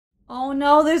Oh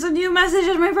no, there's a new message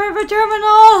in my private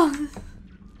terminal!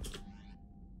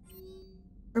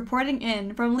 Reporting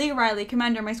in. From Lee Riley.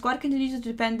 Commander, my squad continues to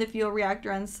defend the fuel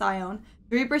reactor on Sion.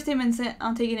 The Reapers team insist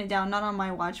on taking it down, not on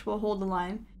my watch. We'll hold the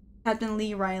line. Captain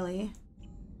Lee Riley.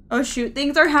 Oh shoot,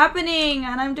 things are happening!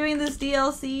 And I'm doing this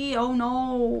DLC. Oh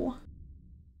no.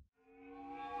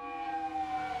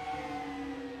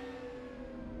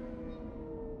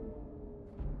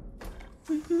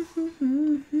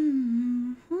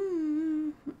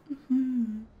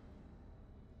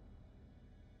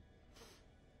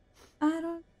 I don't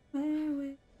know where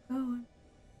we're going.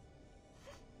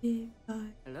 If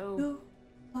I Hello? go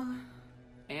on.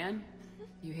 Anne?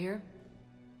 You here?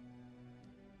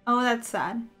 Oh, that's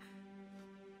sad.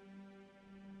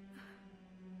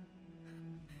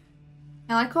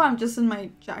 I like how I'm just in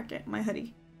my jacket, my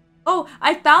hoodie. Oh,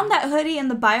 I found that hoodie in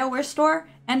the BioWare store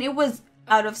and it was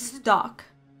out of stock.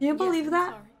 Can you believe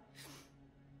that? Sorry.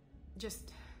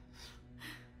 Just...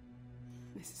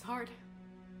 This is hard.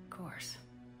 Of course.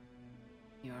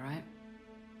 You alright?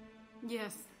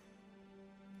 Yes.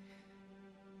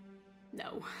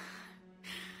 No.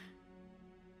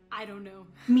 I don't know.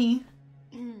 Me.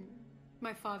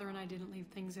 My father and I didn't leave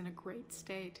things in a great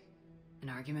state. An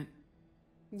argument?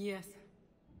 Yes.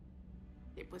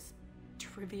 It was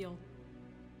trivial.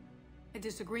 A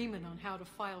disagreement on how to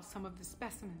file some of the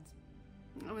specimens.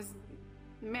 I was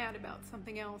mad about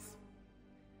something else.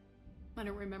 I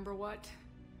don't remember what.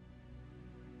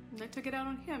 And I took it out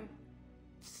on him.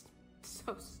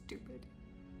 So stupid.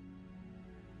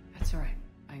 That's alright.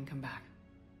 I can come back.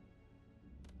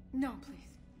 No, please.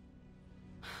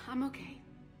 I'm okay.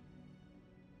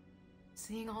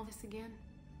 Seeing all this again?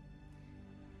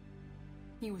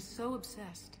 He was so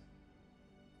obsessed.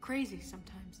 Crazy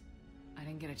sometimes. I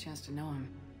didn't get a chance to know him.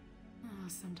 Oh,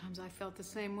 sometimes I felt the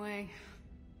same way.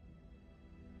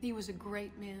 He was a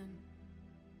great man.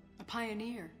 A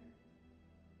pioneer.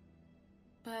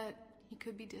 But he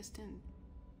could be distant.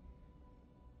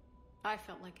 I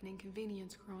felt like an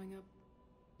inconvenience growing up.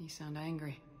 You sound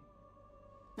angry.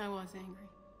 I was angry.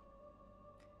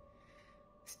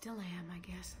 Still am, I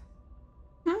guess.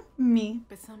 Me.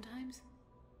 But sometimes,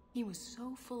 he was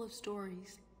so full of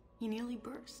stories, he nearly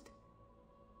burst.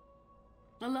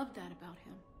 I loved that about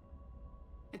him.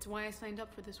 It's why I signed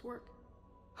up for this work.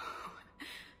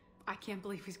 I can't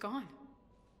believe he's gone.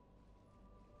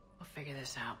 We'll figure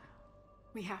this out.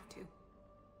 We have to.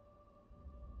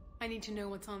 I need to know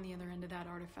what's on the other end of that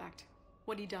artifact.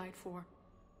 What he died for.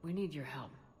 We need your help.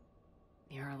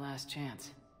 You're our last chance.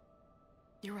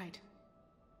 You're right.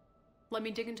 Let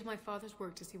me dig into my father's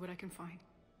work to see what I can find.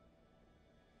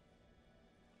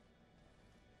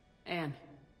 Anne,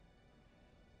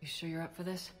 you sure you're up for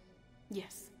this?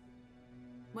 Yes.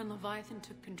 When Leviathan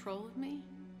took control of me,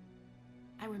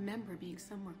 I remember being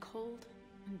somewhere cold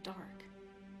and dark.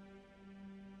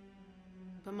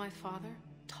 But my father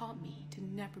taught me to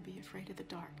never be afraid of the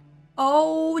dark.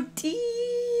 Oh,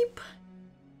 deep.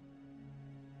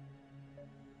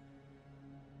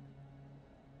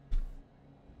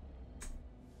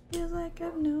 Feels like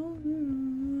I've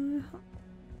known.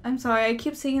 I'm sorry, I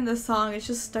keep singing this song. It's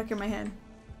just stuck in my head.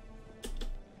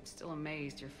 I'm still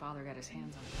amazed your father got his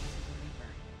hands on the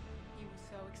Reaper. He was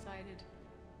so excited.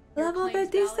 Level claims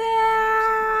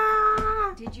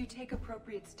 56! Did you take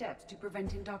appropriate steps to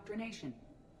prevent indoctrination?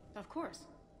 Of course.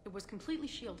 It was completely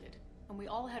shielded, and we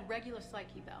all had regular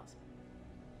psych evals.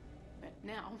 But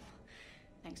now,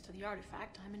 thanks to the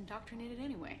artifact, I'm indoctrinated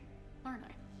anyway, aren't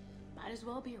I? Might as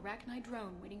well be a Arachnite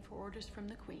drone waiting for orders from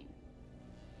the Queen.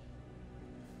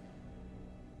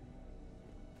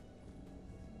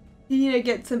 You need to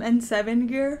get some N7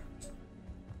 gear.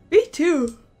 Me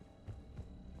too.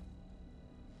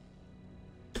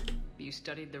 You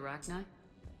studied the Arachnite?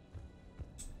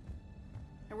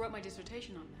 I wrote my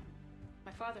dissertation on them.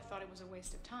 My father thought it was a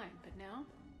waste of time, but now,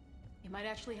 it might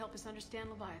actually help us understand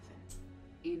Leviathan.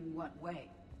 In what way?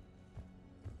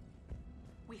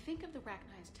 We think of the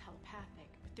Arachnite as telepathic,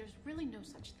 but there's really no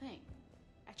such thing.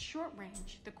 At short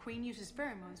range, the Queen uses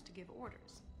pheromones to give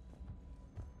orders.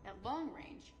 At long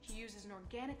range, she uses an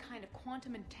organic kind of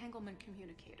quantum entanglement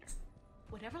communicator.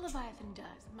 Whatever Leviathan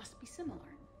does must be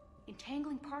similar,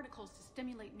 entangling particles to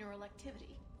stimulate neural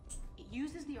activity. It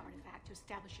uses the artifact to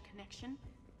establish a connection,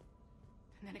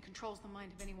 and then it controls the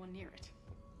mind of anyone near it.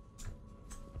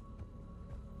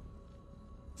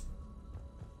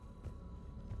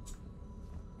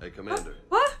 Hey, Commander.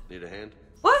 What? Need a hand?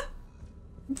 What?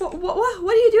 What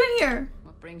are you doing here?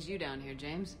 What brings you down here,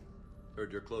 James?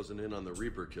 Heard you're closing in on the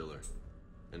Reaper killer.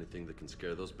 Anything that can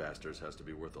scare those bastards has to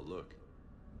be worth a look.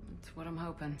 That's what I'm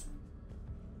hoping.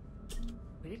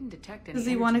 We didn't detect any Does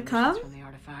he energy wanna emissions come? from the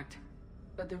artifact.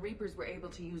 But the Reapers were able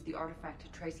to use the artifact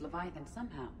to trace Leviathan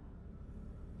somehow.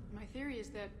 My theory is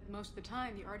that most of the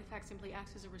time, the artifact simply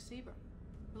acts as a receiver.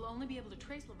 We'll only be able to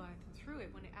trace Leviathan through it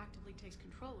when it actively takes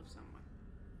control of someone.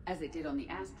 As it did on the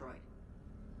asteroid.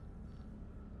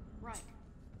 Right.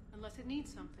 Unless it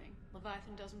needs something,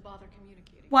 Leviathan doesn't bother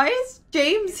communicating. Why is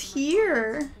James Gives them a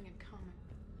here? something in common.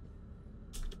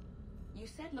 You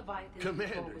said Leviathan's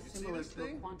Commander, control was you see similar this to a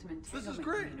thing? quantum This is entanglement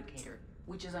great. communicator,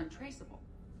 which is untraceable.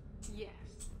 Yes,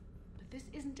 but this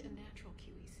isn't a natural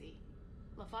QEC.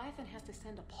 Leviathan has to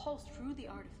send a pulse through the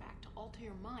artifact to alter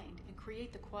your mind and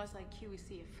create the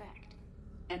quasi-QEC effect.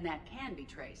 And that can be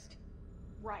traced.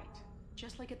 Right.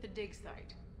 Just like at the dig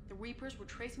site. The Reapers were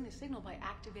tracing the signal by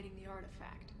activating the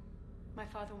artifact. My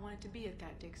father wanted to be at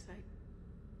that dig site.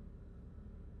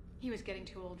 He was getting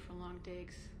too old for long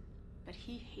digs, but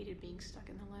he hated being stuck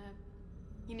in the lab.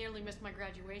 He nearly missed my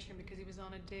graduation because he was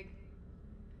on a dig.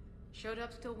 Showed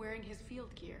up still wearing his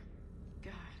field gear.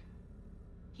 God,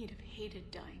 he'd have hated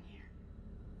dying here.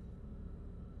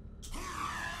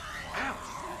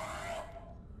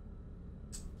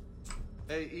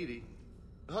 Hey, Edie.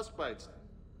 Husk bites,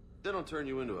 they don't turn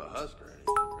you into a husk or anything,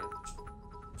 right?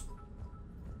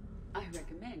 I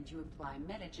recommend you apply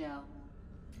Metagel.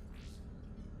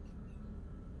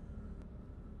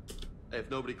 Hey, if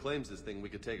nobody claims this thing, we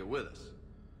could take it with us.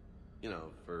 You know,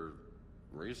 for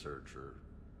research or,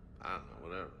 I don't know,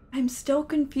 whatever. I'm still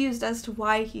confused as to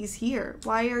why he's here.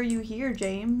 Why are you here,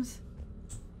 James?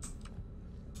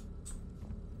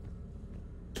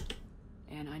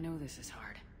 And I know this is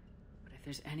hard, but if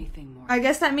there's anything more... I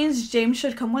guess that means James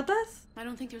should come with us? I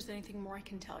don't think there's anything more I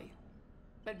can tell you.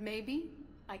 But maybe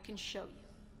I can show you.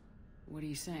 What are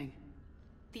you saying?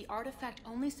 The artifact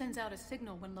only sends out a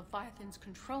signal when Leviathan's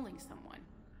controlling someone.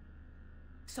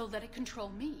 So let it control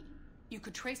me. You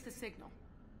could trace the signal.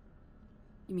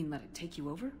 You mean let it take you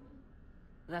over?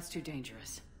 That's too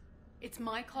dangerous. It's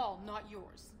my call, not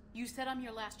yours. You said I'm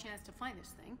your last chance to find this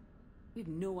thing. We have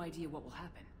no idea what will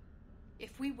happen.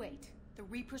 If we wait, the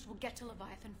Reapers will get to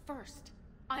Leviathan first.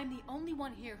 I'm the only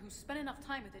one here who's spent enough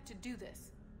time with it to do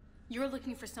this. You're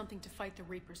looking for something to fight the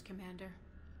Reapers, Commander.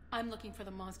 I'm looking for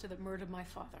the monster that murdered my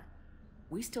father.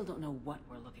 We still don't know what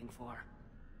we're looking for.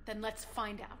 Then let's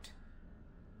find out.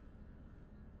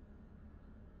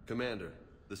 Commander,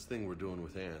 this thing we're doing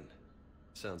with Anne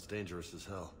sounds dangerous as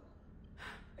hell.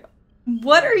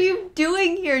 What are you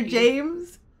doing here,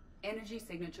 James? Energy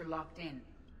signature locked in.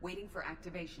 Waiting for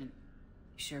activation.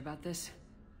 You sure about this?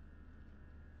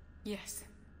 Yes.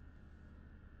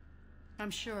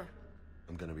 I'm sure.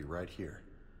 I'm gonna be right here.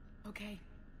 Okay.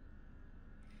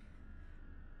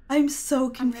 I'm so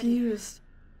I'm ready. confused.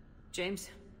 James,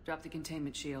 drop the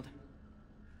containment shield.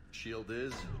 Shield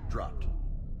is dropped.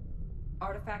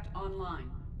 Artifact online.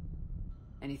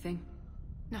 Anything?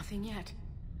 Nothing yet.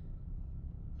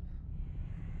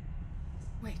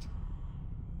 Wait.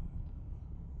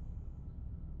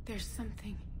 There's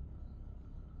something.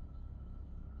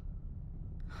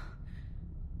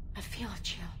 I feel a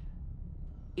chill.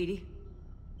 Edie?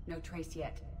 No trace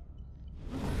yet.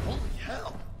 Holy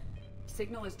hell!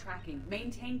 Signal is tracking.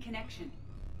 Maintain connection.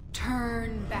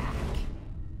 Turn back.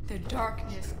 The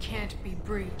darkness can't be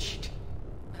breached.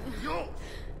 Yo!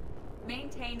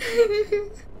 Maintain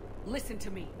connection. Listen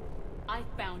to me. I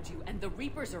found you, and the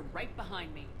Reapers are right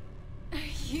behind me.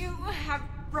 You have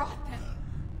brought them.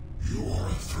 You are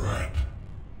a threat.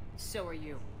 So are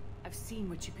you. I've seen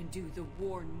what you can do. The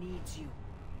war needs you.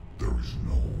 There is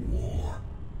no war.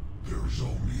 There is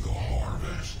only the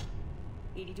harvest.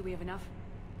 Edie, do we have enough?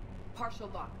 Partial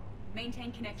lock.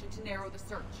 Maintain connection to narrow the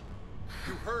search.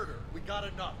 You heard her. We got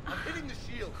enough. I'm hitting the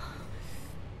shield.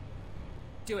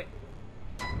 Do it.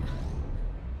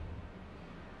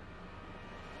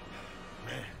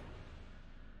 Man.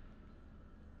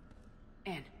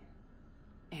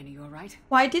 Anne, are you alright?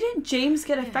 Why didn't James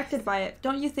get affected by it?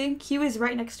 Don't you think? He was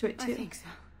right next to it, I too. think so.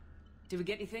 Did we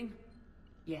get anything?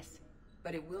 Yes,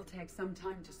 but it will take some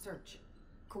time to search.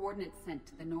 Coordinates sent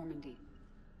to the Normandy.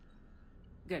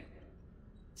 Good.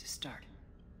 It's a start.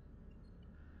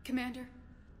 Commander,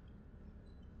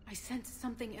 I sense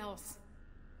something else.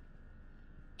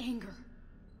 Anger.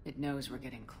 It knows we're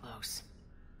getting close.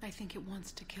 I think it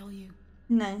wants to kill you.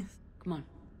 Nice. Come on.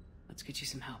 Let's get you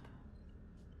some help.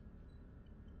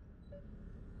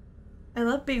 I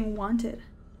love being wanted.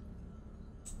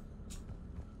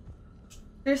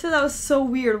 Seriously, that was so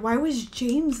weird. Why was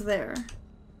James there?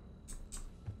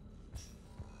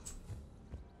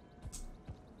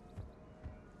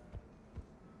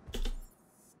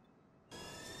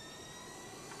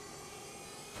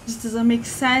 This doesn't make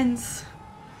sense.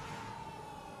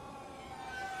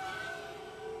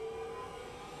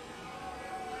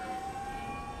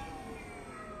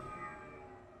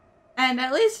 And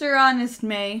at least you're honest,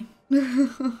 May.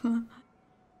 At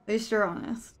least you're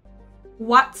honest.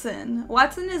 Watson.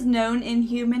 Watson is known in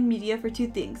human media for two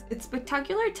things: its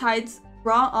spectacular tides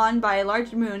brought on by a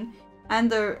large moon, and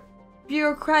the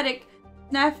bureaucratic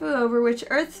snafu over which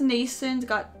Earth's nations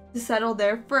got to settle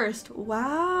there first.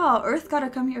 Wow, Earth gotta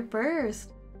come here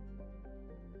first.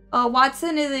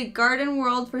 Watson is a garden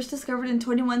world first discovered in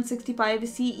 2165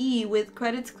 CE, with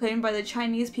credits claimed by the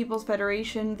Chinese People's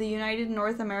Federation, the United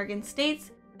North American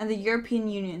States, and the European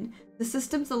Union. The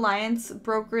Systems Alliance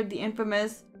brokered the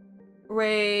infamous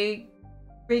Reykjavik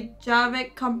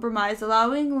Compromise,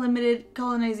 allowing limited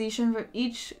colonization from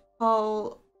each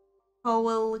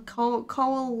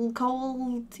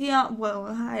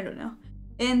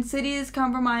in cities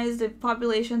compromised of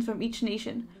populations from each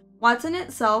nation. Watson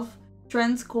itself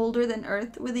trends colder than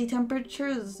Earth, with a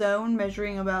temperature zone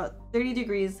measuring about 30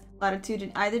 degrees latitude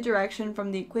in either direction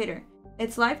from the equator.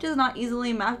 Its life does not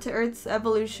easily map to Earth's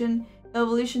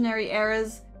evolutionary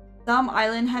eras. Some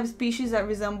islands have species that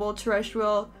resemble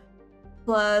terrestrial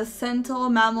placental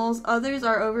mammals, others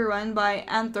are overrun by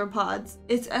arthropods.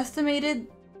 It's estimated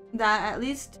that at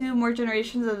least 2 more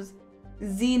generations of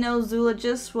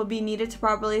xenozoologists will be needed to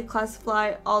properly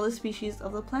classify all the species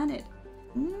of the planet.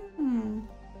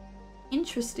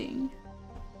 Interesting.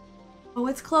 Oh,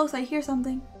 it's close. I hear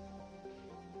something.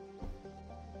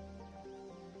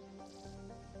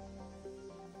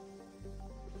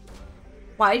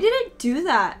 Why did it do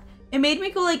that? It made me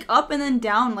go like up and then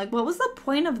down. Like, what was the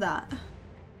point of that?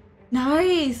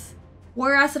 Nice.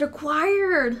 Warrior asset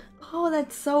acquired. Oh,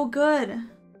 that's so good.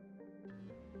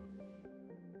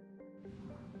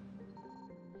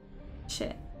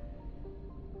 Shit.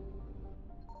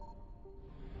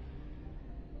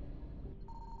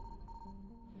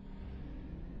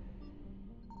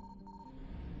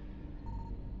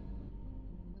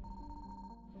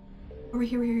 Over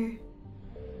here, over here.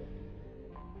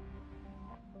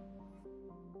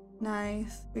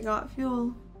 Nice. We got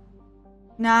fuel.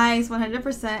 Nice.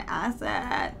 100%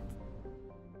 asset.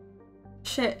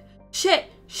 Shit. Shit.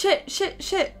 Shit. Shit.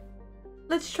 Shit.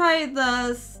 Let's try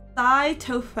the Sai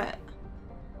Tofet.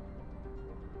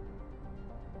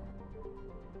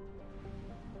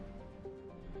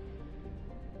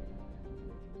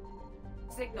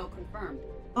 Signal confirmed.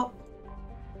 Oh.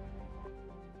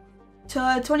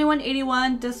 To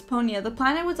 2181 Desponia. The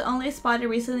planet was only spotted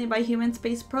recently by human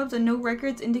space probes, and no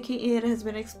records indicate it has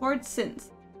been explored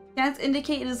since. Scans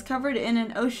indicate it is covered in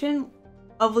an ocean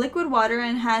of liquid water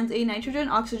and has a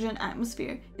nitrogen-oxygen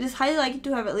atmosphere. It is highly likely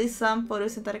to have at least some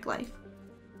photosynthetic life.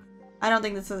 I don't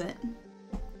think this is it.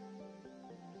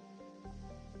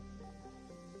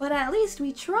 But at least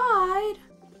we tried.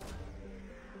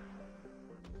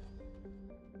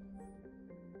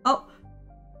 Oh.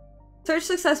 Search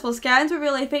successful. Scans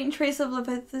reveal a faint trace of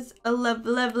Leviathan's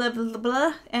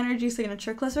energy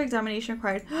signature. Closer examination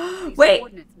required. Wait!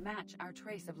 Coordinates match our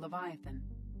trace of Leviathan.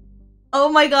 Oh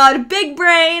my god, big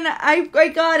brain! I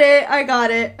got it. I got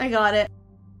it. I got it.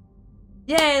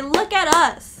 Yay, look at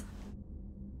us.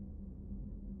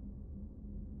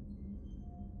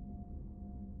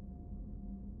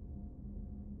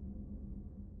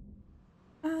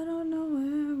 I don't know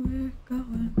where we're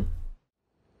going.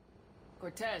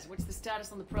 Cortez, what's the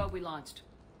status on the probe we launched?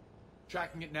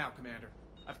 Tracking it now, Commander.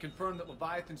 I've confirmed that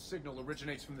Leviathan's signal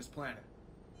originates from this planet.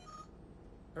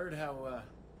 Heard how,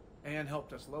 Anne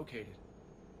helped us locate it.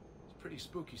 It's pretty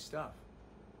spooky stuff.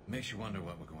 Makes you wonder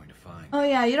what we're going to find. Oh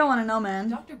yeah, you don't want to know, man.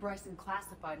 Dr. Bryson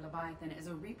classified Leviathan as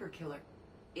a Reaper killer.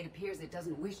 It appears it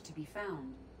doesn't wish to be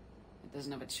found. It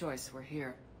doesn't have a choice, we're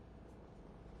here.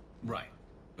 Right.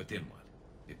 But then what?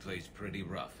 It plays pretty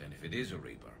rough, and if it is a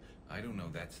Reaper, I don't know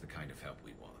that's the kind of help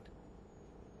we want.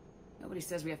 Nobody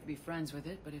says we have to be friends with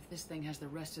it, but if this thing has the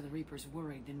rest of the Reapers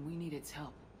worried, then we need its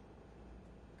help.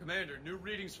 Commander, new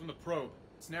readings from the probe.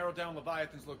 It's narrowed down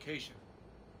Leviathan's location.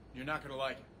 You're not gonna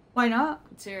like it. Why not?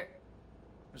 Let's hear it.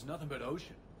 There's nothing but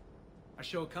ocean. I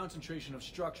show a concentration of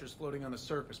structures floating on the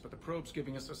surface, but the probe's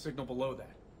giving us a signal below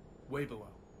that. Way below.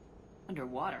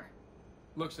 Underwater?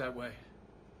 Looks that way.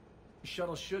 The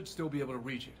shuttle should still be able to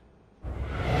reach it.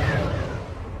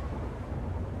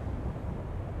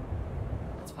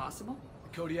 It's possible? The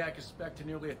Kodiak is spec'd to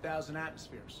nearly 1,000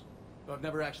 atmospheres, though I've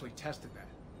never actually tested that.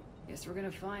 Guess we're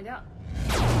gonna find out.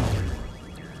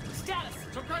 Status!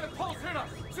 Some kind of pulse hit us!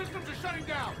 Systems are shutting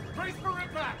down! Brace for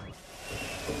impact!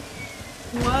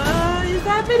 What is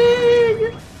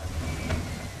happening?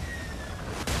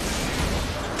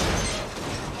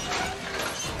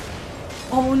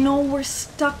 Oh no, we're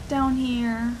stuck down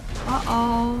here.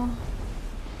 Uh-oh.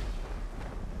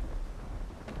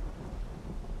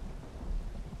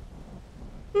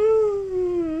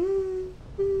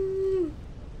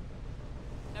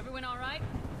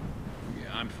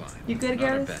 You good, Not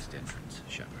our Garrus? best entrance,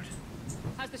 Shepard.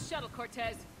 How's the shuttle,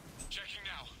 Cortez? Checking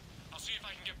now. I'll see if I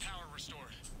can get power restored.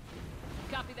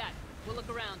 Copy that. We'll look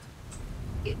around.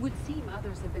 It would seem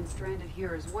others have been stranded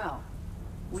here as well.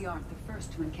 We aren't the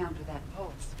first to encounter that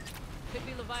pulse. Could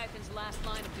be Leviathan's last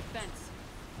line of defense.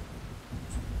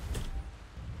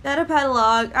 Datapad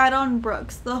log, add-on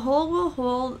Brooks. The hull will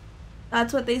hold.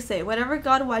 That's what they say. Whatever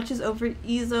God watches over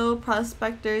Ezo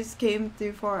prospectors came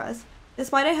through for us.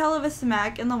 Despite a hell of a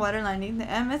smack in the water landing, the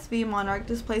MSV Monarch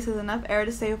displaces enough air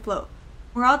to stay afloat.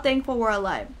 We're all thankful we're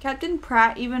alive. Captain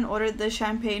Pratt even ordered the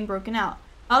champagne broken out.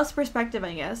 House perspective,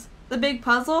 I guess. The big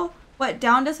puzzle? What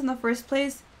downed us in the first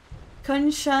place?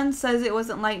 Kun Shun says it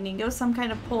wasn't lightning. It was some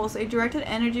kind of pulse. A directed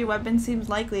energy weapon seems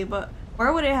likely, but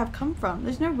where would it have come from?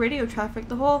 There's no radio traffic.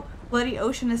 The whole bloody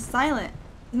ocean is silent.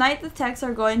 Tonight the techs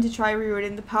are going to try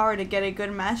rerouting the power to get a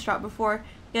good mass drop before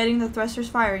getting the thrusters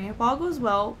firing. If all goes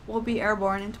well, we'll be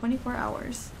airborne in 24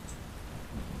 hours.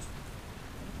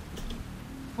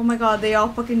 Oh my god, they all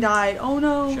fucking died. Oh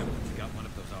no. Shepard, we got one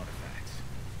of those artifacts.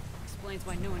 Explains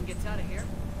why no one gets out of here.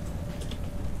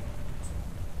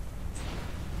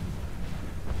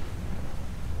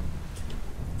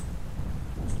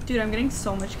 Dude, I'm getting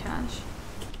so much cash.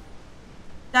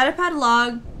 Datapad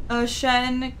log,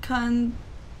 Shen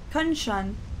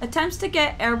Kunshun. Attempts to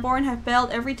get airborne have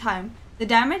failed every time. The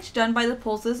damage done by the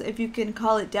pulses, if you can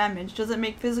call it damage, doesn't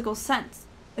make physical sense.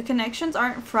 The connections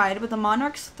aren't fried, but the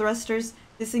Monarch's thrusters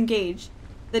disengaged.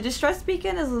 The distress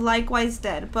beacon is likewise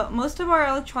dead, but most of our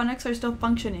electronics are still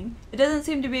functioning. It doesn't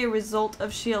seem to be a result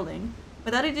of shielding.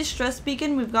 Without a distress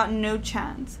beacon, we've got no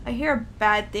chance. I hear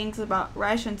bad things about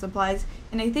ration supplies,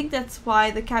 and I think that's why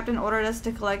the captain ordered us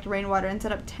to collect rainwater and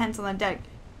set up tents on the deck.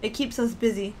 It keeps us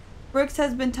busy. Brooks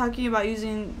has been talking about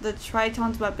using the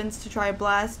Triton's weapons to try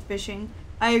blast fishing.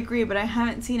 I agree, but I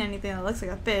haven't seen anything that looks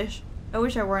like a fish. I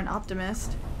wish I were an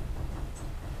optimist.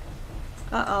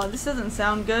 Uh-oh, this doesn't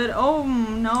sound good. Oh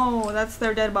no, that's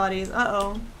their dead bodies.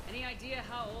 Uh-oh. Any idea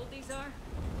how old these are?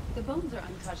 The bones are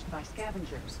untouched by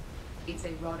scavengers. If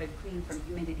they rotted clean from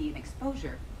humidity and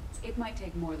exposure, it might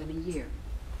take more than a year.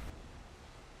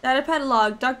 Datapad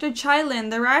log, Dr. Chilin,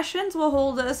 the rations will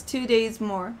hold us 2 days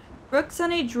more. Brooks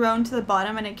sent a drone to the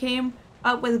bottom and it came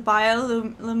up with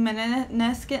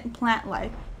bioluminescent plant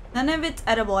life. None of it's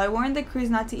edible. I warned the crews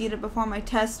not to eat it before my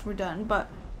tests were done, but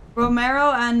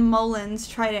Romero and Mullins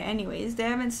tried it anyways. They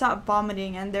haven't stopped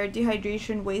vomiting and their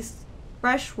dehydration wastes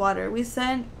fresh water. We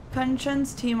sent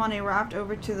Kunchun's team on a raft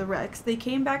over to the wrecks. They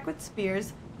came back with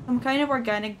spears, some kind of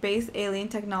organic-based alien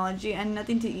technology, and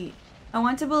nothing to eat. I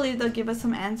want to believe they'll give us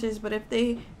some answers, but if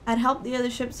they had helped the other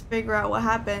ships figure out what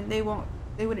happened, they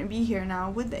wouldn't be here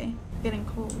now, would they? It's getting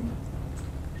cold.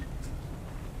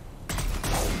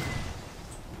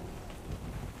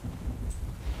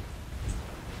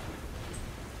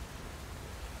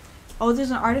 Oh,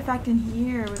 there's an artifact in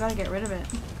here. We gotta get rid of it.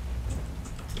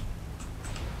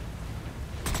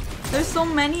 There's so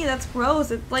many, that's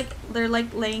gross. It's like they're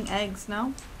like laying eggs,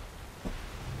 no?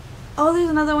 Oh, there's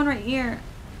another one right here.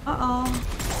 Uh-oh.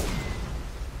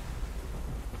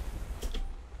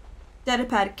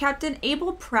 Datapad. Captain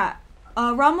Abel Pratt.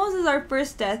 Ramos is our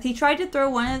first death. He tried to throw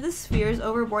one of the spheres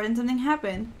overboard and something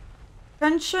happened.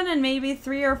 Kunshun and maybe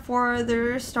 3 or 4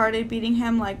 others started beating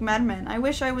him like madmen. I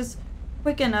wish I was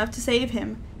quick enough to save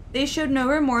him. They showed no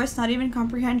remorse, not even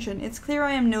comprehension. It's clear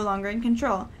I am no longer in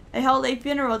control. I held a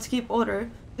funeral to keep order.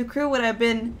 The crew would have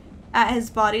been at his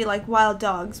body like wild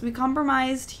dogs. We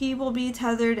compromised. He will be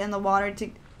tethered in the water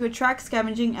to attract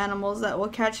scavenging animals that will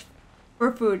catch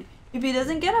for food. If he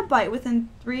doesn't get a bite within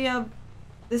 3 of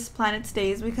this planet's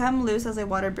days, we cut him loose as a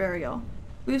water burial.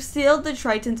 We've sealed the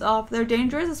Tritons off. They're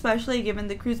dangerous, especially given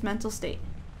the crew's mental state.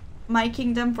 My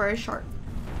kingdom for a shark.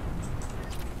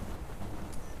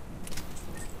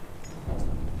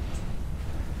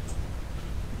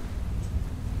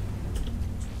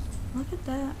 Look at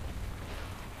that.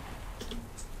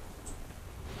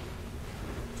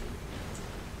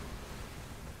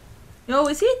 Yo,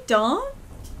 is he dumb?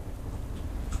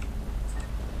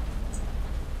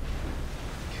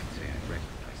 Can't say I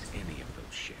recognize any of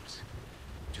those ships.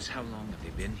 Just how long have they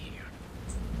been here?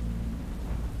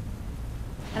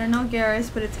 I don't know, Garrus,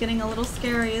 but it's getting a little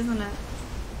scary, isn't it?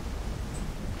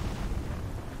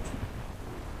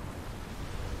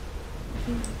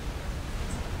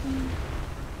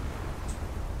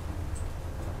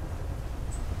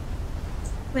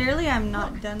 Clearly, I'm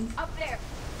not done. Up there!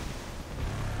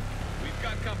 We've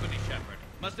got company, Shepard.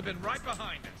 Must have been right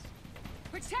behind us.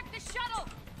 Protect the shuttle!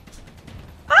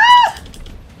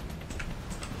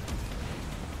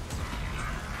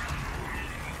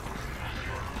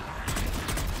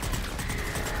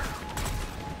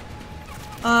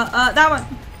 Ah! That one.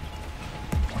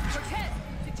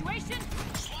 Situation?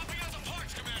 Swapping out the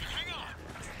parts, Commander. Hang on.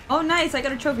 Oh, nice. I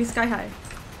got a trophy sky high.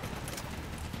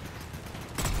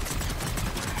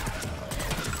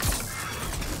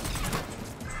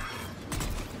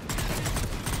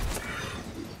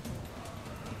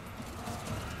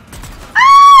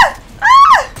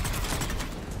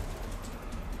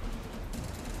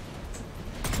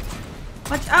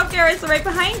 Watch out, Garrus, they're right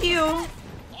behind you.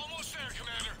 Almost there,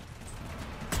 Commander.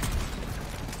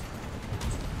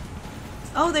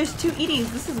 Oh, there's two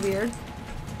Eddies. This is weird.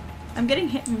 I'm getting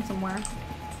hit from somewhere.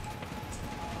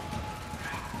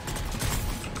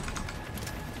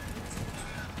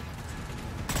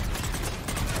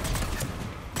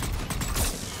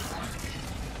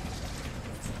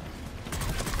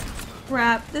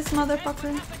 Crap, this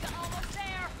motherfucker.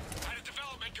 Had a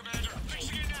development, Commander.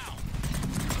 Fixing it now.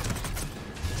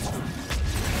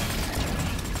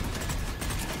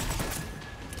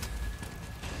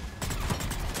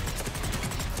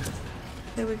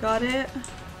 Okay, we got it.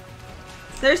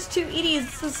 There's two Eddies.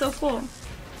 This is so cool.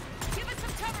 Give us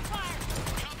some cover fire.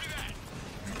 Copy that.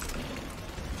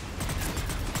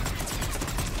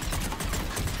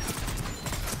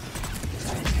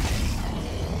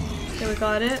 Okay, we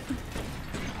got it.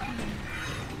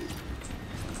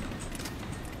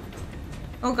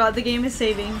 Oh god, the game is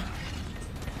saving.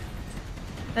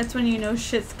 That's when you know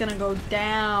shit's gonna go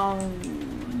down.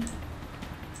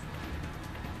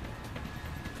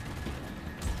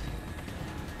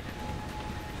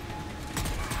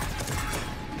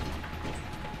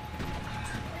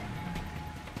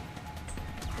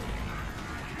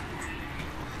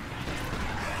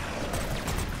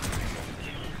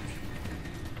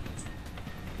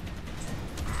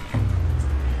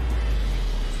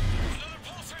 Another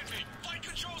pulse hit me. Flight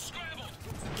control scrambled.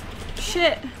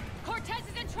 Shit. Cortez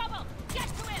is in trouble. Get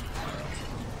to him.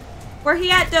 Where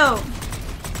he at though?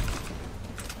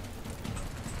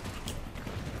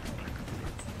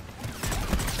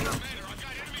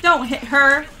 Don't hit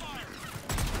her.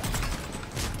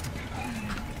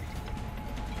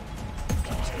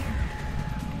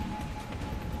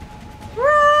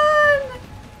 Run!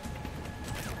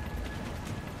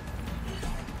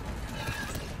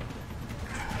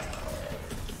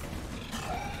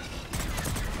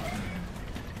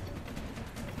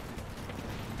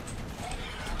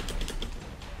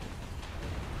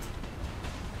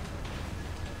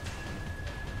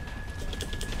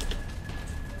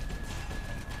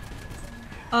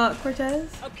 Cortez?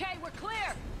 Okay, we're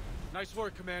clear. Nice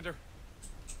work, Commander.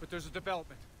 But there's a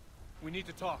development. We need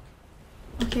to talk.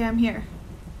 Okay, I'm here.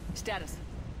 Status.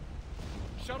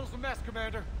 Shuttle's a mess,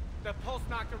 Commander. That pulse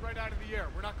knocked it right out of the air.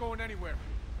 We're not going anywhere.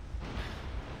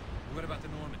 What about the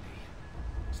Normandy?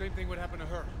 Same thing would happen to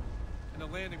her. And the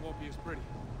landing won't be as pretty.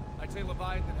 I'd say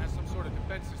Leviathan has some sort of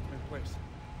defense system in place.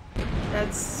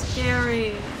 That's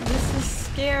scary. This is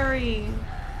scary.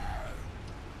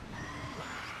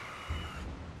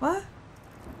 What?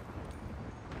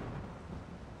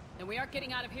 And we aren't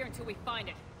getting out of here until we find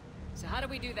it. So how do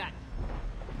we do that?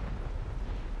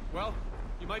 Well,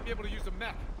 you might be able to use a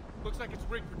mech. Looks like it's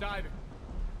rigged for diving.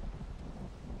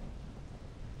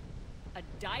 A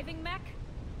diving mech?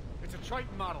 It's a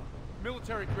Triton model.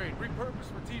 Military grade,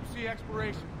 repurposed for deep sea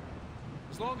exploration.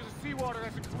 As long as the seawater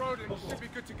hasn't corroded, it should be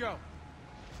good to go.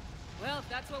 Well, if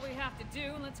that's what we have to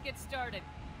do, let's get started.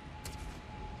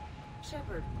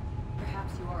 Shepard,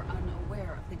 perhaps you are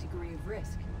unaware of the degree of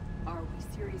risk. Are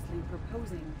we seriously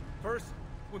proposing? First,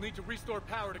 we'll need to restore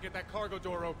power to get that cargo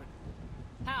door open.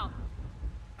 How?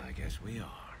 I guess we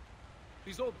are.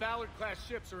 These old Ballard-class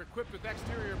ships are equipped with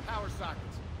exterior power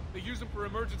sockets. They use them for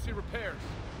emergency repairs.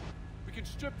 We can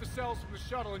strip the cells from the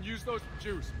shuttle and use those for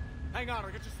juice. Hang on,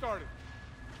 I'll get you started.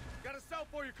 Got a cell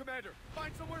for you, Commander.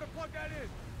 Find somewhere to plug that in.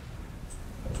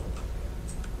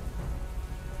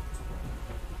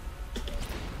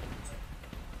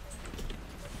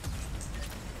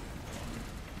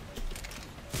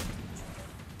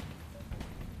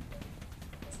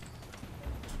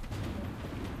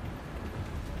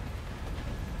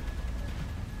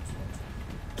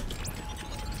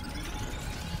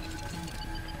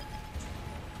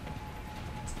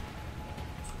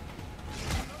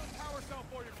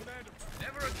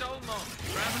 Never a dull moment.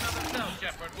 Grab another cell,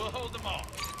 Shepard. We'll hold them off.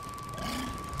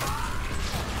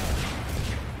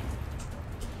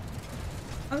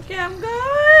 Okay, I'm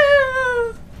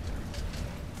going.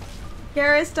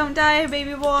 Garrus, don't die,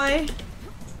 baby boy.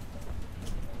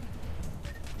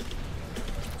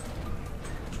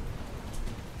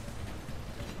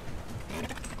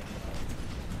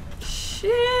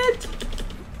 Shit.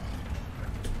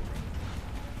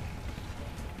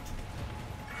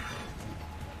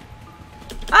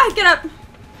 Ah, Ah! Get up!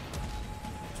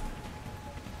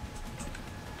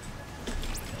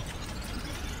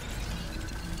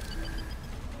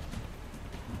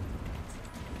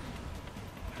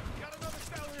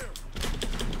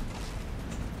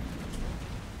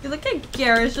 You look at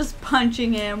Garrus just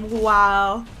punching him.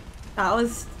 Wow. That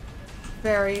was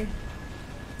very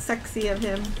sexy of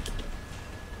him.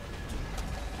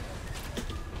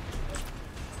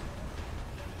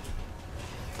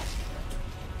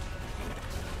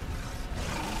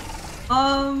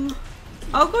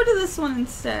 I'll go to this one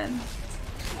instead.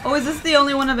 Oh, is this the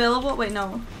only one available? Wait,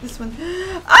 no. This one.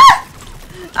 Ah!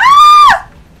 Ah!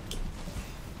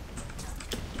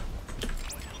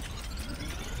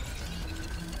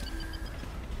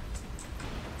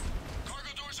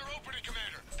 Cargo doors are opening,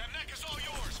 Commander. That mech is all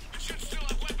yours. It should still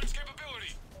have weapons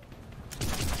capability.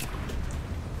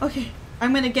 Okay,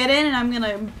 I'm gonna get in and I'm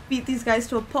gonna beat these guys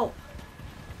to a pulp.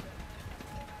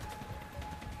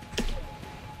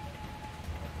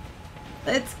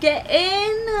 Let's get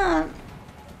in.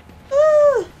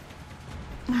 All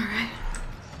right.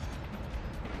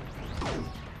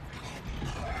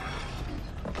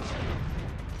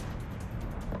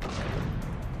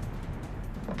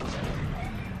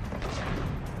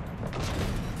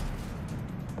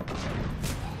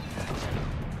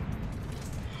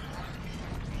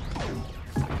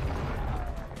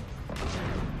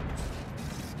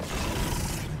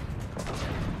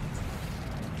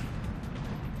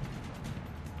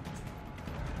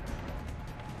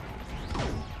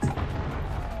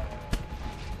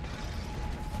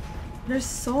 There's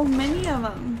so many of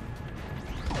them.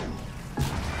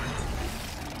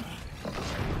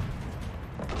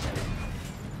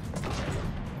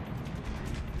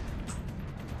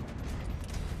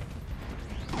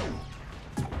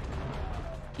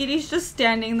 Kitty's just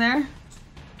standing there.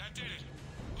 That did it.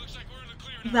 Looks like we're in the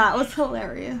clear now. That was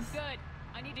hilarious. Good.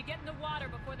 I need to get in the water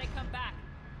before they come back.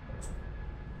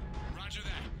 Roger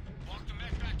that. Walk the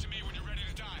mech back to me when you're ready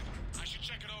to dive. I should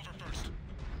check it over first.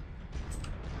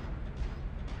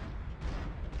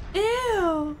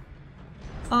 Ew.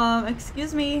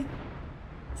 Excuse me.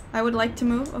 I would like to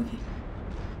move. Okay.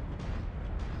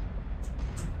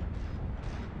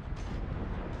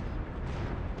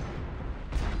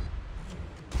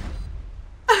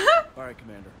 Alright,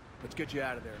 Commander. Let's get you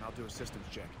out of there and I'll do a systems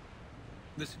check.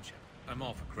 Listen, Chip, I'm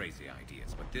all for crazy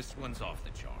ideas, but this one's off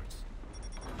the charts.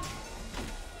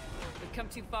 We've come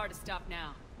too far to stop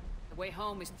now. The way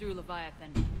home is through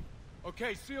Leviathan.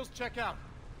 Okay, SEALs check out.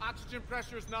 Oxygen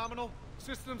pressure is nominal.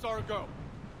 Systems are a go.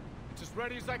 It's as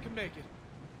ready as I can make it.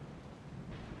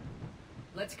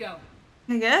 Let's go.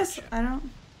 I guess. I don't.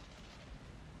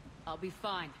 I'll be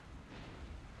fine.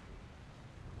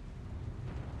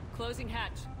 Closing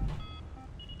hatch.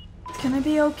 It's gonna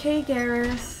be okay,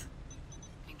 Garrus.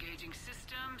 Engaging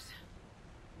systems.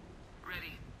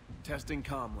 Ready. Testing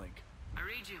comlink. I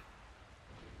read you.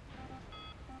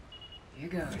 Here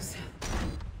goes.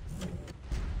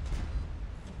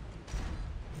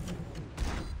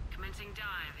 Commencing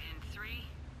dive in 3,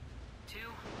 2,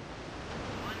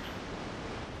 1.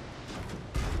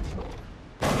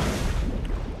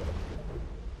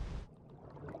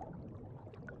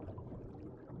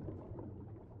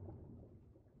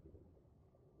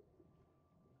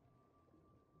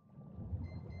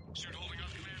 Suit holding up,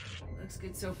 Commander. Looks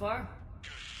good so far.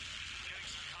 Good. Getting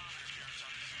some comm interference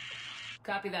on the thing.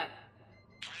 Copy that.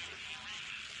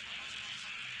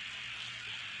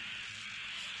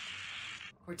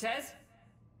 Cortez?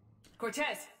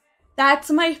 Cortez! That's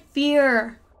my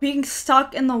fear. Being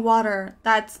stuck in the water.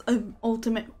 That's an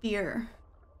ultimate fear.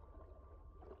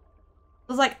 I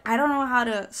was like, I don't know how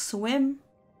to swim.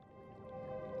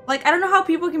 Like, I don't know how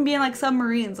people can be in like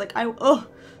submarines. Like, oh,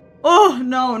 no,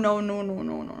 no, no, no, no, no,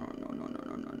 no, no, no,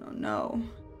 no, no, no, no.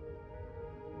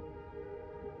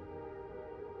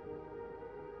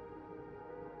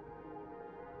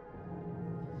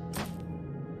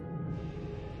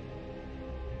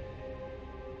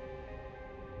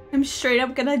 I'm straight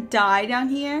up gonna die down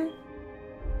here.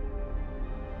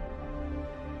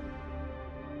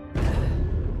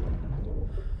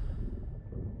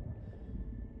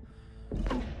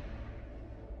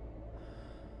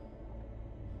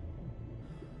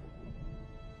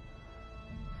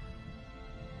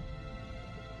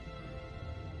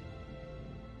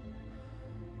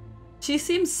 She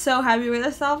seems so happy with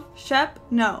herself. Shep?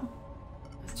 No.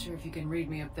 Not sure if you can read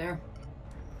me up there.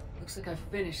 Looks like I've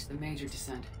finished the major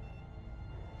descent.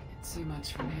 Can't see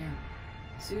much from here.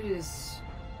 Suit is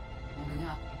holding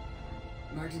up.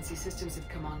 Emergency systems have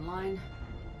come online.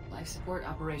 Life support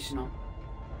operational.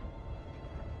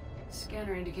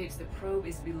 Scanner indicates the probe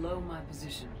is below my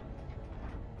position.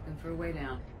 Looking for a way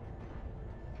down.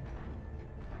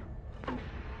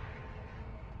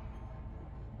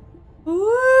 Woo!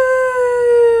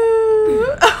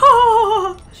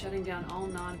 Shutting down all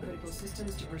non-critical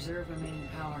systems to preserve remaining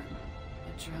power.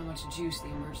 Not sure how much juice the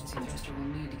emergency thruster will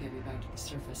need to get me back to the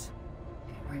surface.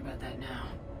 Can't worry about that now.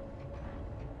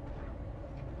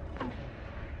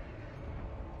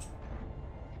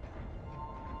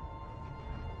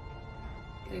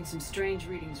 Getting some strange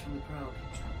readings from the probe.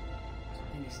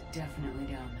 Something is definitely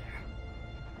down there.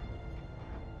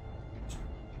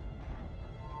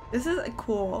 This is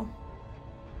cool.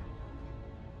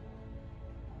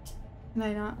 Can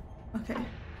I not? Okay.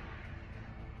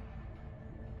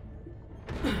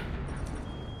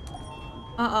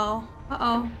 Uh-oh.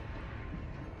 Uh-oh.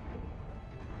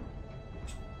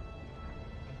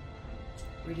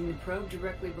 Reading the probe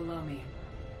directly below me.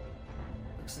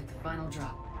 Looks like the final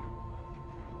drop.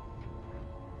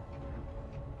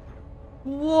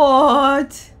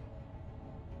 What?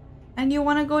 And you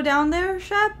want to go down there,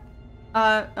 Shep?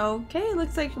 Okay.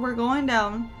 Looks like we're going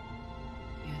down.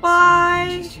 Can't Bye.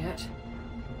 see just yet.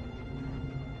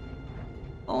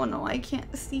 Oh no, I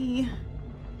can't see.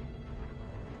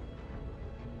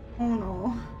 Oh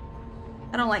no.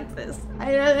 I don't like this. I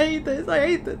hate this. I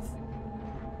hate this.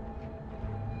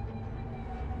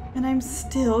 And I'm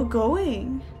still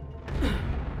going.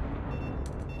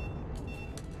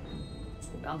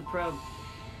 Found the probe.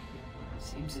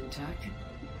 Seems intact.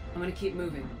 I'm gonna keep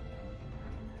moving.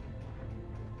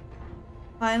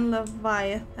 Find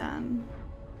Leviathan.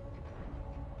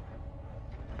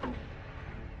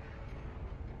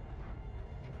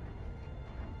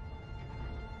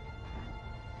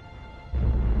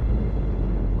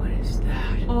 What is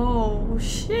that? Oh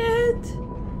shit.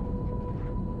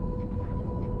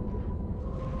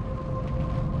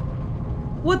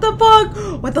 What the fuck?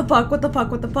 What the fuck? What the fuck?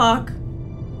 What the fuck?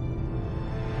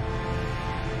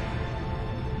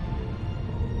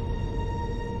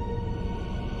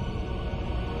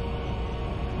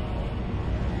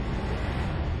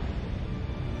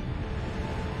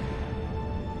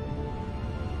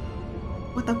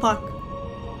 What the fuck? You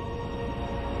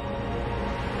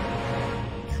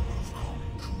have come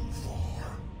too far.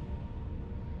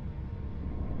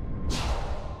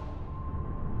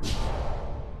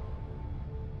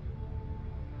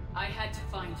 I had to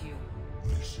find you.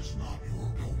 This is not your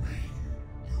domain.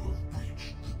 You have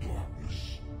breached the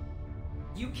darkness.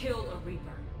 You killed a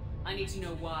Reaper. I need to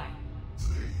know why.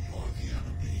 They are the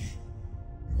enemy.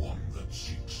 One that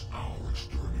seeks our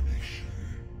extermination.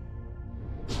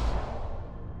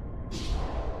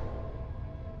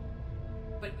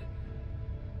 But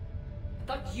I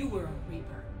thought you were a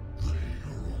Reaper. They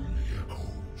are only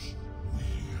echoes. We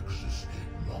existed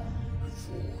long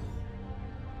before.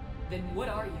 Then what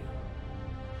are you?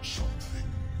 Something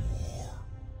more.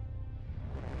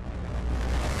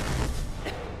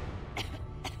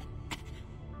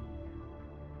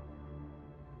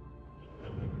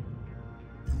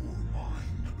 Your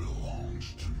mind belongs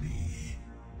to me.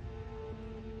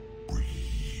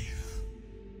 Breathe.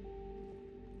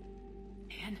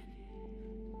 Anne?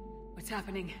 What's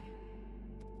happening?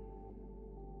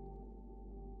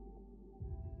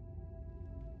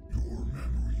 Your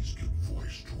memories give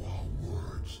voice to our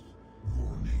words.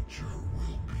 Your nature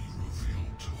will be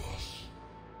revealed to us.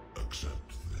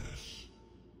 Accept this.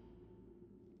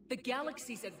 The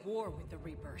galaxy's at war with the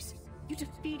Reapers. You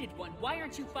defeated one. Why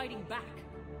aren't you fighting back?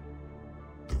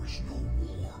 There is no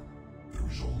war. There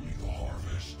is only the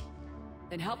harvest.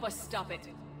 Then help us stop it.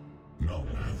 None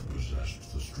have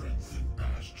possessed the strength in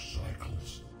past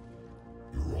cycles.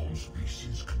 Your own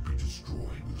species could be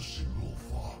destroyed with a single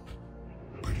thought.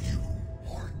 But you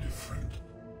are different.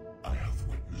 I have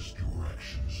witnessed your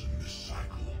actions in this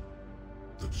cycle.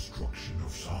 The destruction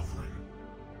of Sovereign,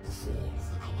 the fall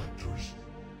of the Collectors.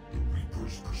 The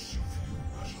Reapers perceive you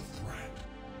as a threat.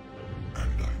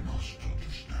 And I must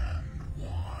understand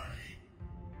why.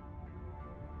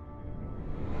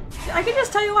 I can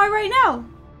just tell you why right now.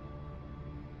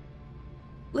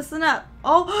 Listen up.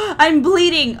 Oh, I'm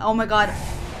bleeding. Oh my god.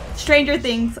 Stranger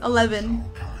Things 11.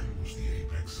 Mankind was the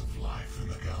apex of life in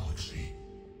the galaxy.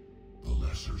 The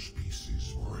lesser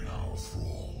species were in our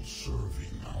thrall,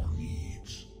 serving our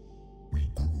needs. We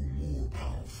grew more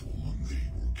powerful and they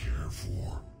were cared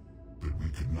for, but we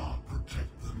could not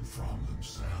protect them from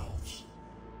themselves.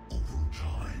 Over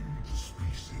time, the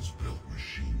species built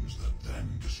machines that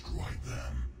then destroyed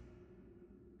them.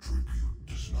 Tribute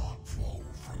does not flow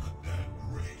from a dead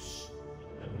race.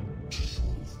 To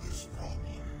solve this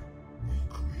problem, we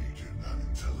created an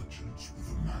intelligence with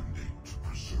a mandate to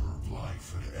preserve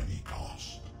life at any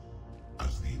cost.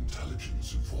 As the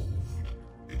intelligence evolved,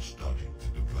 it studied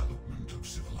the development of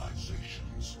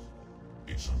civilizations.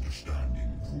 Its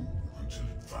understanding grew until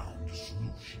it found a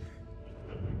solution.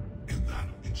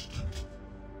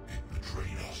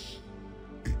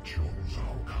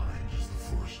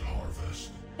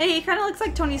 Hey, he kind of looks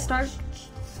like Tony Stark. Since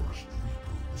the first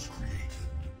Reaper was created,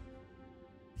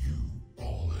 you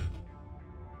call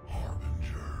it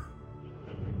Harbinger.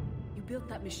 You built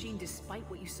that machine despite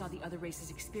what you saw the other races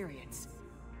experience.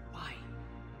 Why?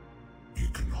 You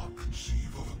cannot conceive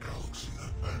of a galaxy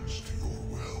that bends to your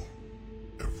will.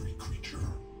 Every creature,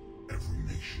 every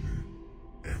nation,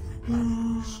 every planet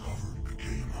we discovered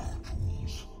became our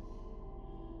tools.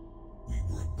 We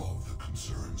were above the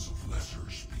concerns of lesser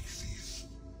species.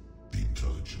 The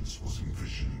intelligence was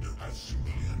envisioned as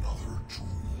simply another tool.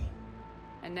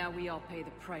 And now we all pay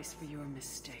the price for your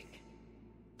mistake.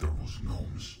 There was no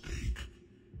mistake.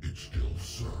 It still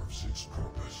serves its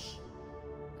purpose.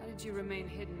 How did you remain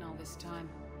hidden all this time?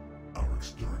 Our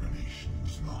extermination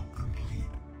is not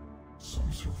complete.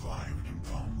 Some survived and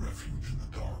found refuge in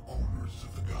the dark corners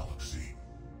of the galaxy.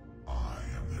 I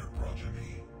am their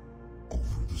progeny.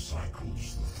 Over the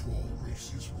cycles, the Thrall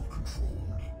races were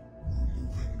controlled,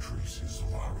 removing traces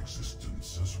of our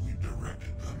existence as we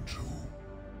directed them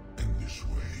to. In this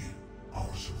way,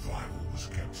 our survival was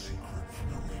kept secret from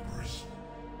the Reapers.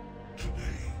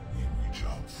 Today, we reach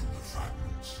out through the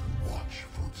fragments and watch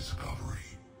for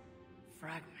discovery.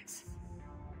 Fragments?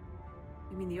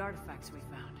 You mean the artifacts we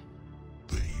found?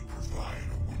 They provide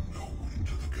a window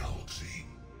into the galaxy.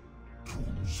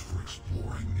 Tools for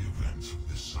exploring the events of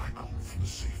this cycle from the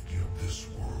safety of this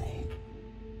world.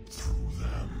 Through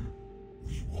them,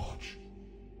 we watch,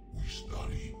 we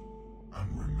study,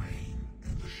 and remain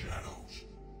in the shadows.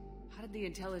 How did the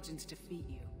intelligence defeat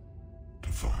you? To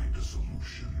find a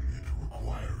solution, it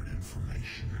required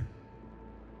information.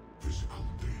 Physical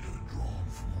data drawn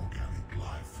from organic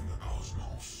life in the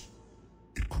cosmos.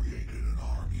 It created an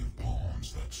army of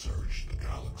pawns that searched the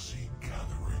galaxy,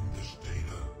 gathering this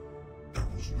data. There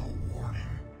was no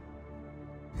warning.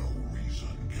 No reason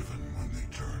given when they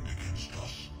turned against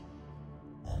us.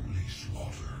 Only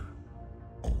slaughter.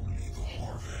 Only the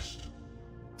harvest.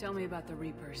 Tell me about the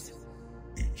Reapers.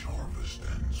 Each harvest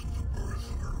ends with the birth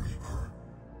of a Reaper.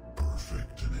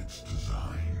 Perfect in its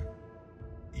design.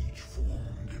 Each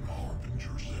formed in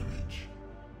Harbinger's image.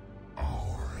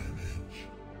 Our image.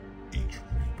 Each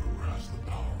Reaper has the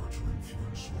power to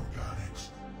influence organics.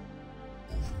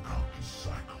 Over countless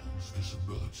cycles, this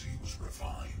ability was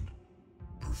refined,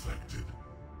 perfected,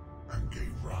 and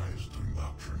gave rise to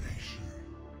indoctrination.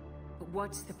 But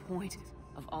what's the point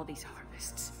of all these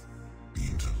harvests? The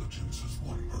intelligence has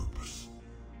one purpose: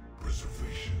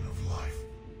 preservation of life.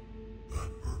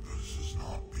 That purpose is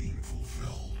not being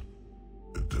fulfilled.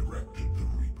 It directed the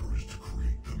Reapers to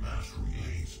create the mass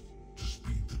relays to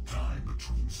speed the time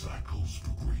between cycles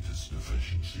for greatest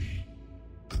efficiency.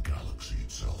 The galaxy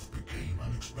itself became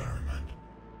an experiment.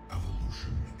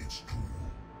 Evolution its tool.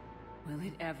 Will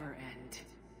it ever end?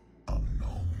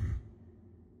 Unknown.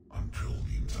 Until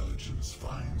the intelligence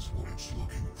finds what it's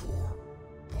looking for,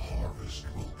 the harvest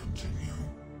will continue.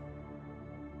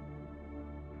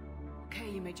 Okay,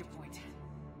 you made your point.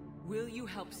 Will you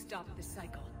help stop the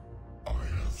cycle? I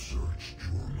have searched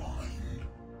your mind.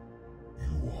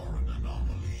 You are an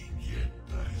anomaly, yet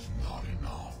that is not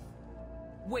enough.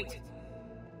 Wait!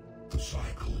 The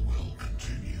cycle will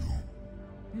continue.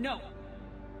 No!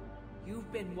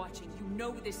 You've been watching. You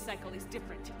know this cycle is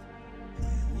different.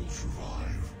 We will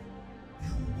survive.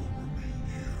 You will remain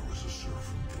here as a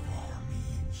servant of our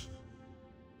needs.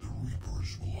 The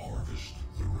Reapers will harvest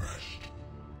the rest.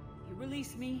 You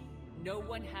release me, no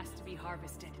one has to be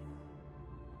harvested.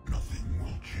 Nothing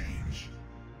will change.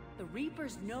 The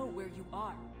Reapers know where you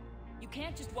are. You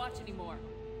can't just watch anymore.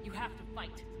 You have to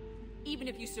fight. Even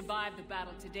if you survive the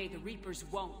battle today, the Reapers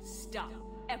won't stop.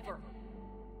 Ever.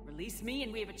 Release me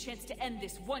and we have a chance to end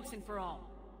this once and for all.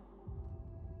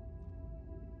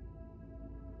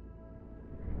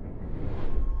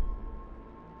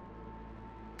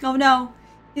 Oh no,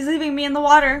 he's leaving me in the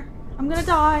water. I'm gonna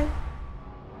die.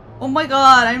 Oh my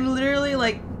god, I'm literally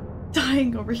like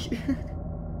dying over here.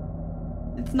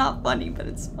 It's not funny, but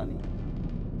it's funny.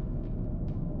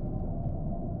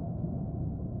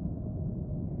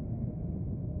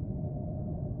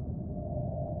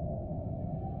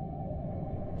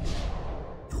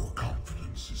 Your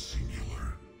confidence is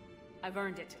singular. I've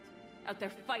earned it. Out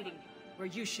there fighting where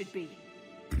you should be.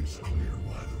 It is clear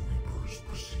why the Reapers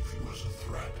perceive you as a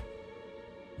threat.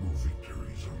 Your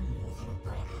victories are more than a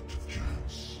product of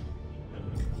chance.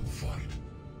 We will fight,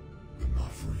 but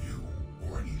not for you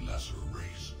or any lesser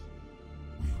race.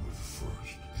 We were the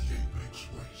first, the apex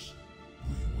race.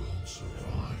 We will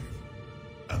survive.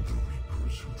 And the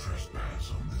Reapers who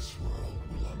trespass on this world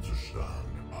will understand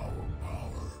our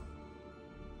power.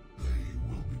 They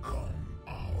will become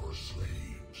our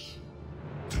slaves.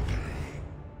 Today,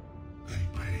 they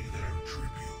pay their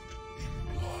tribute.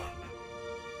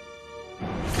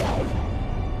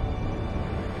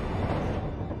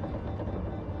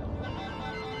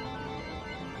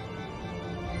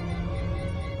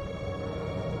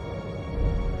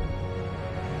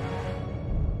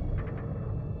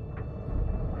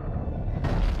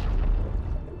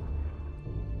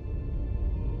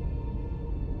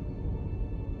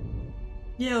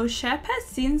 Yo, Shep has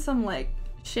seen some like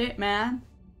shit, man.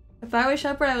 If I was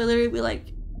Shepard, I would literally be like,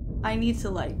 I need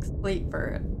to like sleep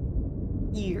for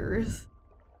years.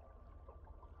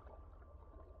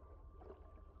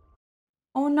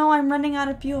 Oh no, I'm running out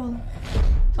of fuel.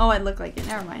 Oh, I look like it.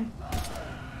 Never mind.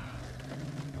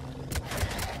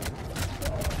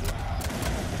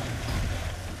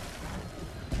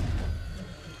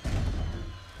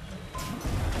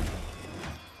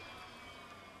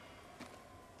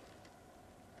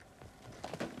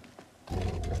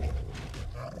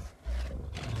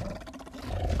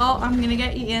 Oh, I'm gonna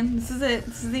get eaten. This is it.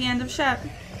 This is the end of Shep.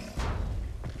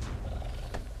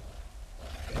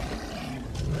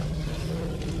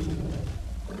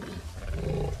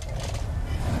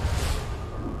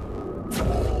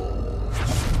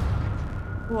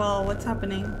 Whoa, what's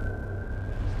happening?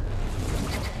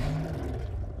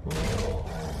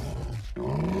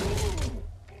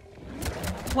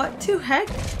 What to heck?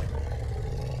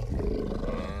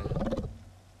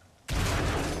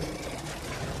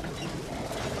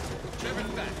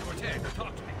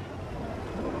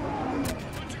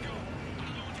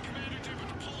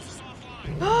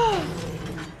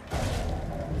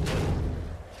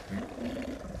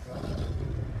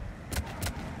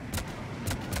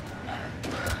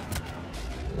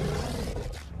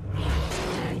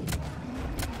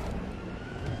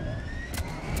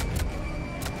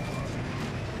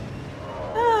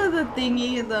 The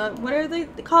thingy, what are they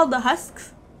called? The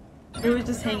husks? They were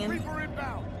just hanging.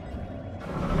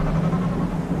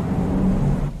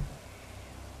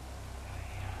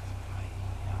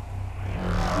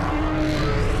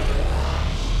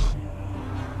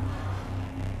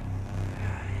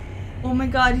 Oh my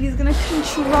god, he's gonna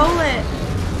control it.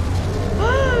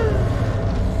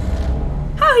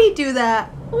 How'd he do that?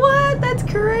 What? That's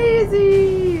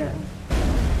crazy.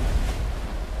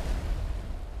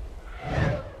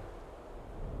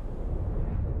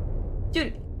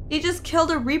 Dude, he just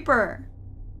killed a Reaper.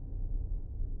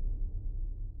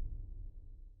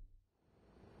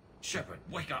 Shepard,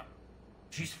 wake up.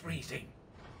 She's freezing.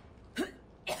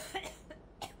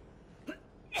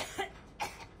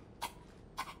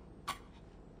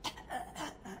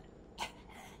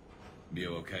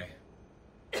 You okay?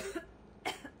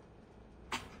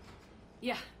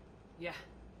 Yeah.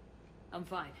 I'm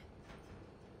fine.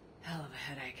 Hell of a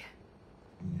headache.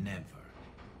 Never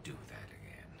do that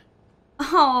again.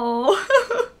 Oh.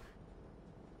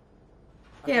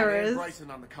 Here I got is Bryson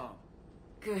on the comm.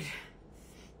 Good.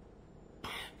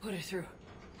 Put her through.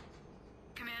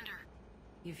 Commander.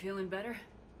 You feeling better?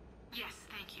 Yes,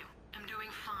 thank you. I'm doing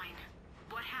fine.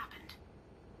 What happened?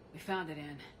 We found it,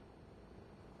 Anne.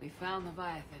 We found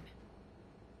Leviathan.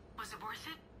 Was it worth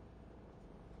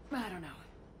it? I don't know.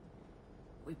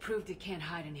 We proved it can't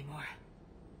hide anymore.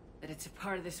 That it's a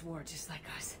part of this war just like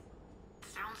us.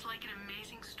 Sounds like an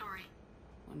amazing story.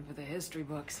 One for the history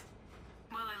books.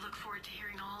 Well, I look forward to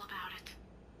hearing all about it.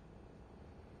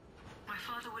 My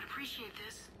father would appreciate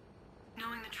this,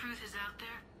 knowing the truth is out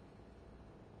there.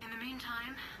 In the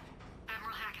meantime,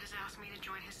 Admiral Hackett has asked me to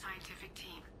join his scientific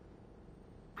team.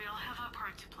 We all have our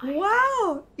part to play.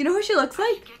 wow. You know who she looks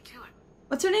like? Get to it.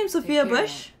 What's her name? Sophia Take care,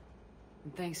 Bush? Anne.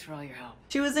 And thanks for all your help.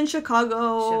 She was in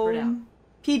Chicago Shepherd out.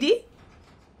 PD?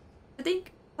 I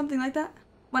think. Something like that.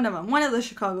 One of them. One of the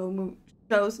Chicago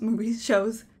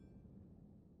shows.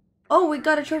 Oh, we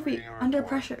got a trophy. Under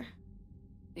pressure.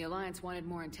 The Alliance wanted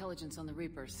more intelligence on the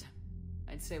Reapers.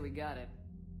 I'd say we got it.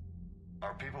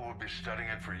 Our people will be studying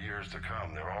it for years to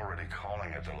come. They're already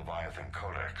calling it the Leviathan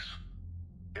Codex.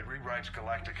 It rewrites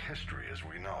galactic history as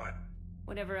we know it.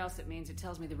 Whatever else it means, it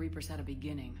tells me the Reapers had a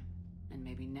beginning. And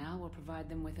maybe now we'll provide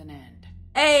them with an end.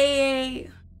 Hey!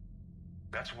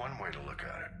 That's one way to look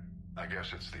at it. I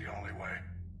guess it's the only way.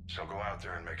 So go out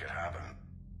there and make it happen.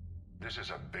 This is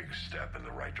a big step in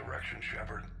the right direction,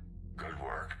 Shepard. Good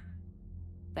work.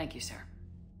 Thank you, sir.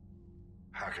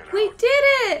 Hack it out. We did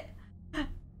it!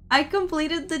 I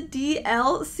completed the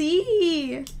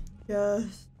DLC!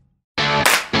 Yes.